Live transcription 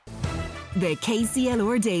The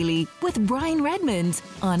KCLR Daily with Brian Redmond.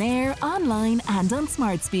 On air, online and on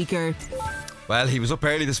smart speaker. Well, he was up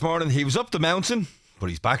early this morning. He was up the mountain, but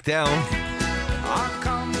he's back down. I'm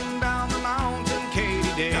coming down the mountain,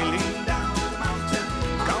 Katie Daily.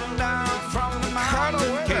 Come down from the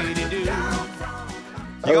mountain, Katie Daily.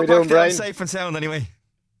 You got back down safe and sound anyway.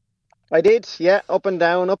 I did, yeah, up and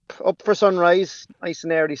down, up for sunrise. Nice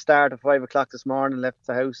and early start at 5 o'clock this morning. Left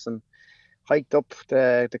the house and hiked up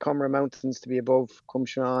the Cumra Mountains to be above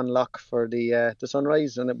Cumshawn Loch for the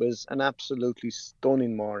sunrise, and it was an absolutely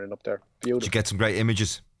stunning morning up there. Beautiful. Did you get some great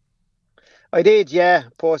images? I did, yeah.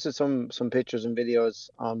 Posted some pictures and videos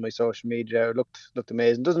on my social media. It looked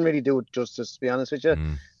amazing. Doesn't really do it justice, to be honest with you.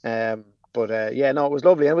 But yeah, no, it was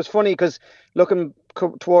lovely. And it was funny because looking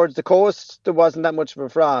towards the coast, there wasn't that much of a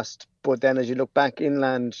frost. But then as you look back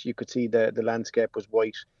inland, you could see the landscape was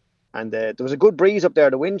white. And there was a good breeze up there.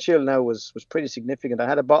 The wind chill now was pretty significant. I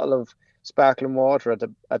had a bottle of sparkling water at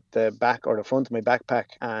the back or the front of my backpack,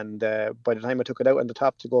 and by the time I took it out on the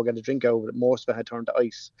top to go get a drink out of it, most of it had turned to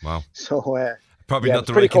ice. Wow. So probably yeah, not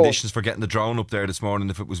the right conditions for getting the drone up there this morning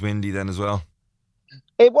if it was windy then as well.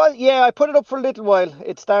 It was, yeah. I put it up for a little while.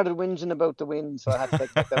 It started whinging about the wind, so I had to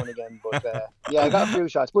take it down again. But yeah, I got a few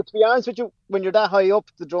shots. But to be honest with you, when you're that high up,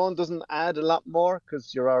 the drone doesn't add a lot more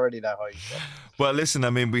because you're already that high. So. Well, listen,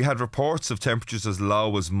 I mean, we had reports of temperatures as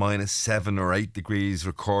low as -7 or 8 degrees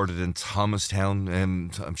recorded in Thomastown.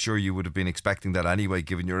 I'm sure you would have been expecting that anyway,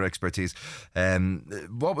 given your expertise.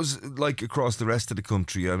 What was it like across the rest of the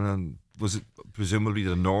country? I mean, was it presumably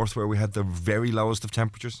the north where we had the very lowest of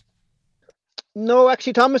temperatures? No,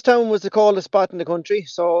 actually, Thomastown was the coldest spot in the country.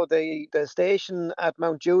 So the station at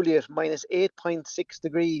Mount Juliet, -8.6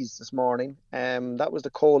 degrees this morning. That was the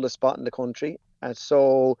coldest spot in the country. And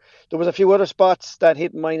so there was a few other spots that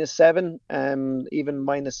hit -7, even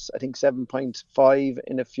I think 7.5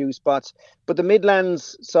 in a few spots. But the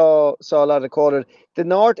Midlands saw a lot of colder. The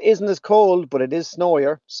north isn't as cold, but it is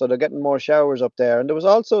snowier, so they're getting more showers up there. And there was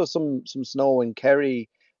also some snow in Kerry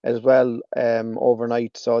as well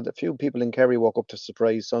overnight. So a few people in Kerry woke up to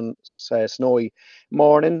surprise snowy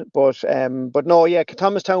morning. But no, yeah,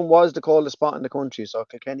 Thomastown was the coldest spot in the country. So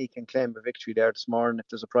Kilkenny can claim a victory there this morning if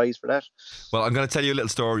there's a prize for that. Well, I'm going to tell you a little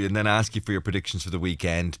story and then ask you for your predictions for the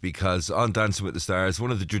weekend, because on Dancing with the Stars, one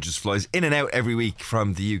of the judges flies in and out every week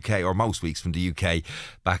from the UK, or most weeks from the UK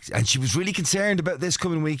back, and she was really concerned about this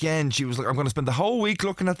coming weekend. She was like, I'm going to spend the whole week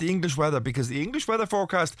looking at the English weather because the English weather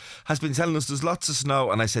forecast has been telling us there's lots of snow.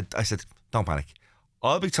 And I said, don't panic.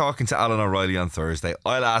 I'll be talking to Alan O'Reilly on Thursday.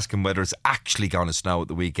 I'll ask him whether it's actually going to snow at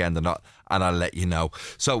the weekend or not, and I'll let you know.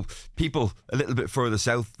 So people a little bit further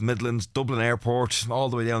south, Midlands, Dublin Airport, all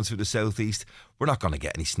the way down through the southeast, we're not going to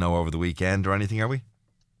get any snow over the weekend or anything, are we?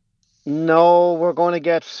 No, we're going to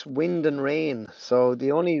get wind and rain. So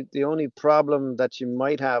the only problem that you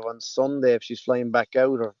might have on Sunday if she's flying back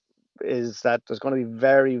out is that there's going to be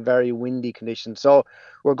very, very windy conditions. So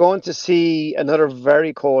we're going to see another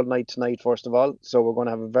very cold night tonight, first of all. So we're going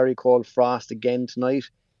to have a very cold frost again tonight.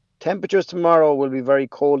 Temperatures tomorrow will be very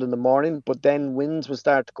cold in the morning, but then winds will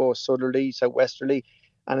start to go southerly, southwesterly,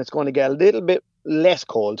 and it's going to get a little bit less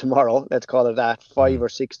cold tomorrow. Let's call it that, 5 or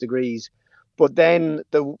 6 degrees. But then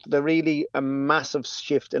the really a massive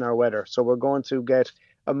shift in our weather. So we're going to get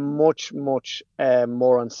a much more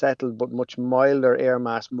unsettled but much milder air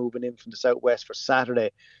mass moving in from the southwest for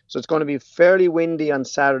Saturday. So it's going to be fairly windy on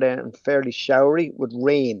Saturday and fairly showery with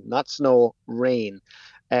rain, not snow, rain.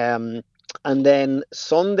 And then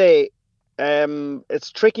Sunday, it's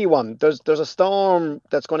a tricky one. There's a storm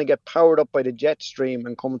that's going to get powered up by the jet stream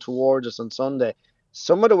and come towards us on Sunday.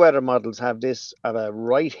 Some of the weather models have this of a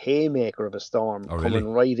right haymaker of a storm coming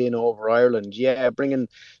right in over Ireland. Yeah, bringing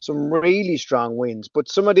some really strong winds. But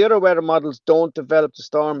some of the other weather models don't develop the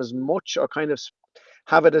storm as much, or kind of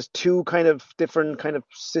have it as two kind of different kind of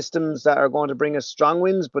systems that are going to bring us strong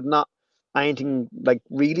winds, but not anything like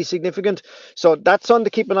really significant. So that's something to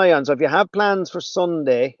keep an eye on. So if you have plans for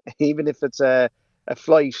Sunday, even if it's a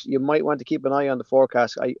flight, you might want to keep an eye on the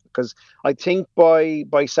forecast, because I think by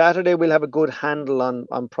Saturday we'll have a good handle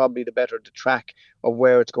on probably the track of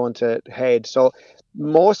where it's going to head. So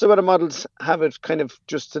most of the models have it kind of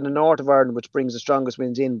just to the north of Ireland, which brings the strongest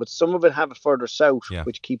winds in, but some of it have it further south,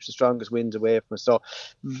 which keeps the strongest winds away from us. So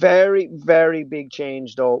very, very big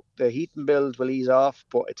change though. The heat and build will ease off,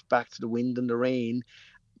 but it's back to the wind and the rain.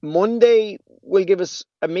 Monday will give us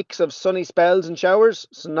a mix of sunny spells and showers,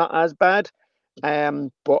 so not as bad.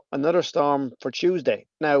 But another storm for Tuesday.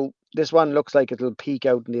 Now, this one looks like it'll peak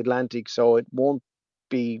out in the Atlantic, so it won't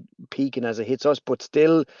be peaking as it hits us, but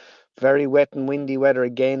still very wet and windy weather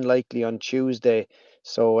again likely on Tuesday.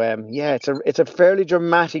 So yeah, it's a fairly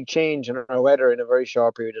dramatic change in our weather in a very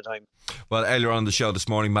short period of time. Well, earlier on the show this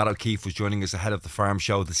morning, Matt O'Keefe was joining us ahead of the farm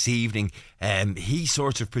show this evening. He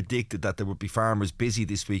sort of predicted that there would be farmers busy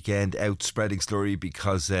this weekend out spreading slurry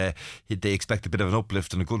because they expect a bit of an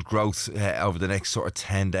uplift and a good growth over the next sort of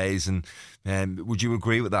 10 days. And would you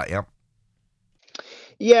agree with that? Yeah.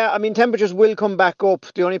 Yeah, I mean, temperatures will come back up.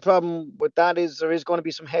 The only problem with that is there is going to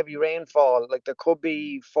be some heavy rainfall. Like there could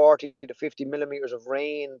be 40 to 50 millimeters of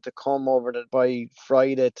rain to come by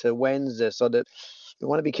Friday to Wednesday. So that you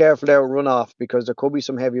want to be careful there with runoff because there could be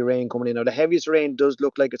some heavy rain coming in. Now, the heaviest rain does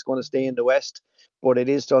look like it's going to stay in the west, but it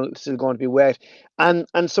is still going to be wet. And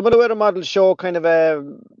some of the weather models show kind of a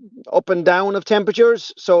up and down of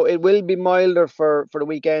temperatures. So it will be milder for the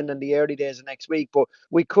weekend and the early days of next week. But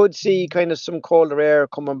we could see kind of some colder air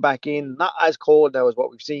coming back in. Not as cold now as what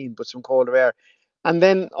we've seen, but some colder air. And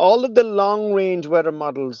then all of the long range weather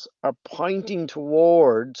models are pointing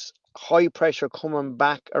towards high pressure coming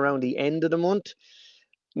back around the end of the month.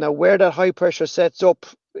 Now, where that high pressure sets up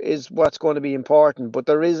is what's going to be important. But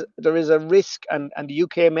there is a risk, and the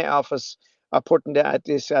UK Met Office are putting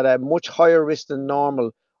this at a much higher risk than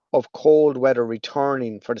normal of cold weather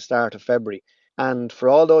returning for the start of February. And for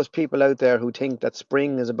all those people out there who think that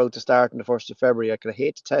spring is about to start on the 1st of February, I could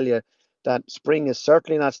hate to tell you that spring is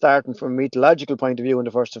certainly not starting from a meteorological point of view on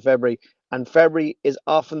the 1st of February. And February is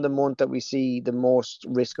often the month that we see the most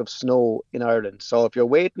risk of snow in Ireland. So if you're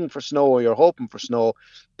waiting for snow or you're hoping for snow,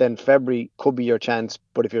 then February could be your chance.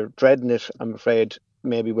 But if you're dreading it, I'm afraid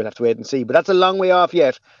maybe we'll have to wait and see. But that's a long way off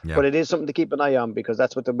yet. Yeah. But it is something to keep an eye on because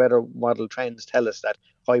that's what the weather model trends tell us, that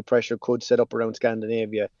high pressure could set up around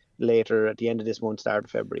Scandinavia later at the end of this month, start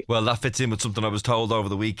of February. Well, that fits in with something I was told over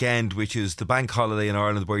the weekend, which is the bank holiday in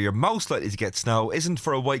Ireland where you're most likely to get snow isn't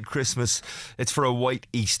for a white Christmas, it's for a white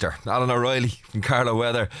Easter. Alan O'Reilly from Carlow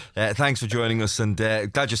Weather, thanks for joining us, and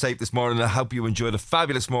glad you're safe this morning. I hope you enjoyed a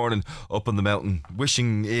fabulous morning up on the mountain,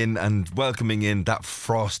 wishing in and welcoming in that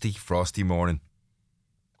frosty morning.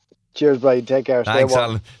 Cheers, Brian. Take care. Thanks,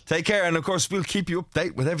 Alan. Take care. And of course, we'll keep you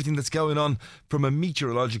updated with everything that's going on from a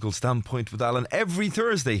meteorological standpoint with Alan every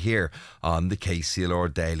Thursday here on the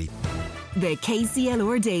KCLR Daily. The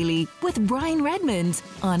KCLR Daily with Brian Redmond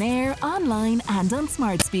on air, online and on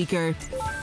smart speaker.